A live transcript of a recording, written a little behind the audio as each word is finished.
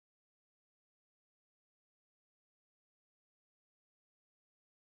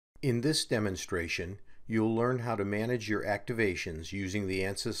In this demonstration, you'll learn how to manage your activations using the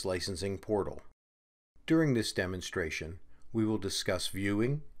Ansys Licensing Portal. During this demonstration, we will discuss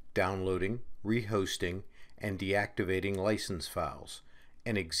viewing, downloading, rehosting, and deactivating license files,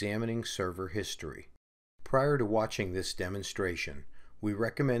 and examining server history. Prior to watching this demonstration, we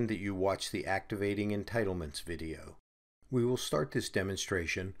recommend that you watch the Activating Entitlements video. We will start this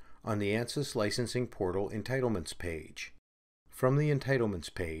demonstration on the Ansys Licensing Portal Entitlements page. From the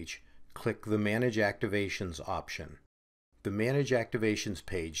Entitlements page, click the Manage Activations option. The Manage Activations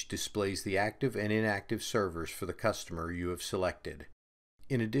page displays the active and inactive servers for the customer you have selected.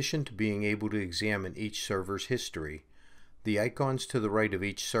 In addition to being able to examine each server's history, the icons to the right of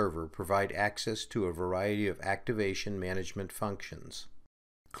each server provide access to a variety of activation management functions.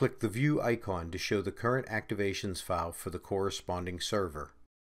 Click the View icon to show the current activations file for the corresponding server.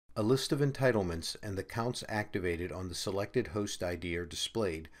 A list of entitlements and the counts activated on the selected host ID are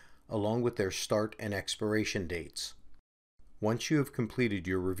displayed, along with their start and expiration dates. Once you have completed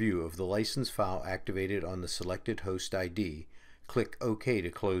your review of the license file activated on the selected host ID, click OK to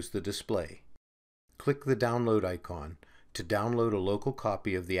close the display. Click the Download icon to download a local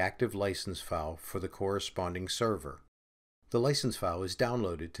copy of the active license file for the corresponding server. The license file is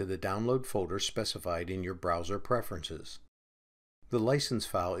downloaded to the download folder specified in your browser preferences. The license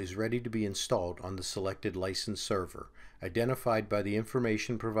file is ready to be installed on the selected license server, identified by the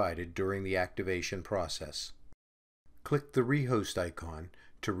information provided during the activation process. Click the Rehost icon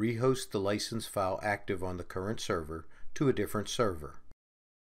to rehost the license file active on the current server to a different server.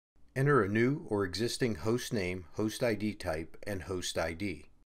 Enter a new or existing host name, host ID type, and host ID.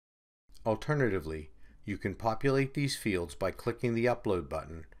 Alternatively, you can populate these fields by clicking the Upload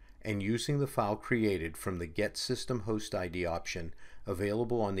button and using the file created from the Get System Host ID option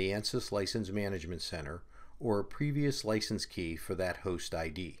available on the Ansys License Management Center or a previous license key for that host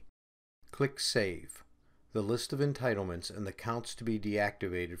ID. Click Save. The list of entitlements and the counts to be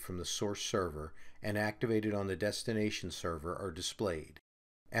deactivated from the source server and activated on the destination server are displayed.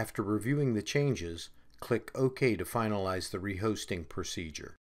 After reviewing the changes, click OK to finalize the rehosting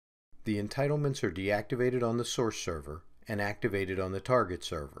procedure. The entitlements are deactivated on the source server and activated on the target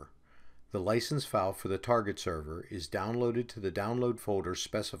server. The license file for the target server is downloaded to the download folder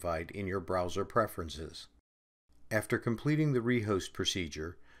specified in your browser preferences. After completing the rehost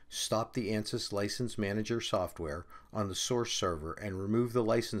procedure, stop the Ansys License Manager software on the source server and remove the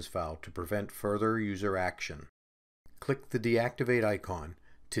license file to prevent further user action. Click the Deactivate icon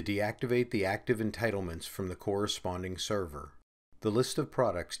to deactivate the active entitlements from the corresponding server. The list of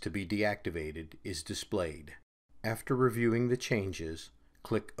products to be deactivated is displayed. After reviewing the changes,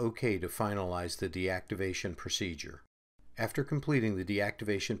 click OK to finalize the deactivation procedure. After completing the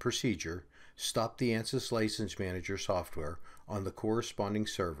deactivation procedure, stop the Ansys License Manager software on the corresponding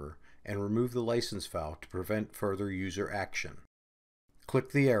server and remove the license file to prevent further user action.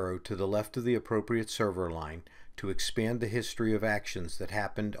 Click the arrow to the left of the appropriate server line to expand the history of actions that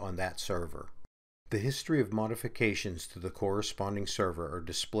happened on that server. The history of modifications to the corresponding server are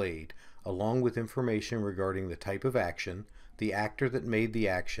displayed, along with information regarding the type of action, the actor that made the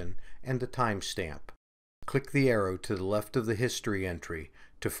action, and the timestamp. Click the arrow to the left of the history entry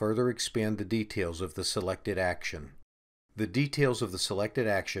to further expand the details of the selected action. The details of the selected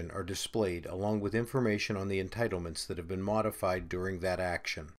action are displayed along with information on the entitlements that have been modified during that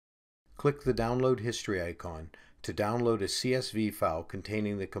action. Click the Download History icon to download a CSV file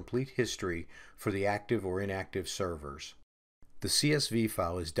containing the complete history for the active or inactive servers. The CSV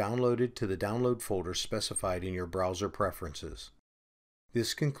file is downloaded to the download folder specified in your browser preferences.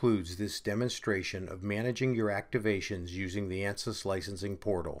 This concludes this demonstration of managing your activations using the Ansys Licensing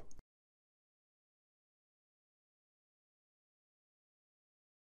Portal.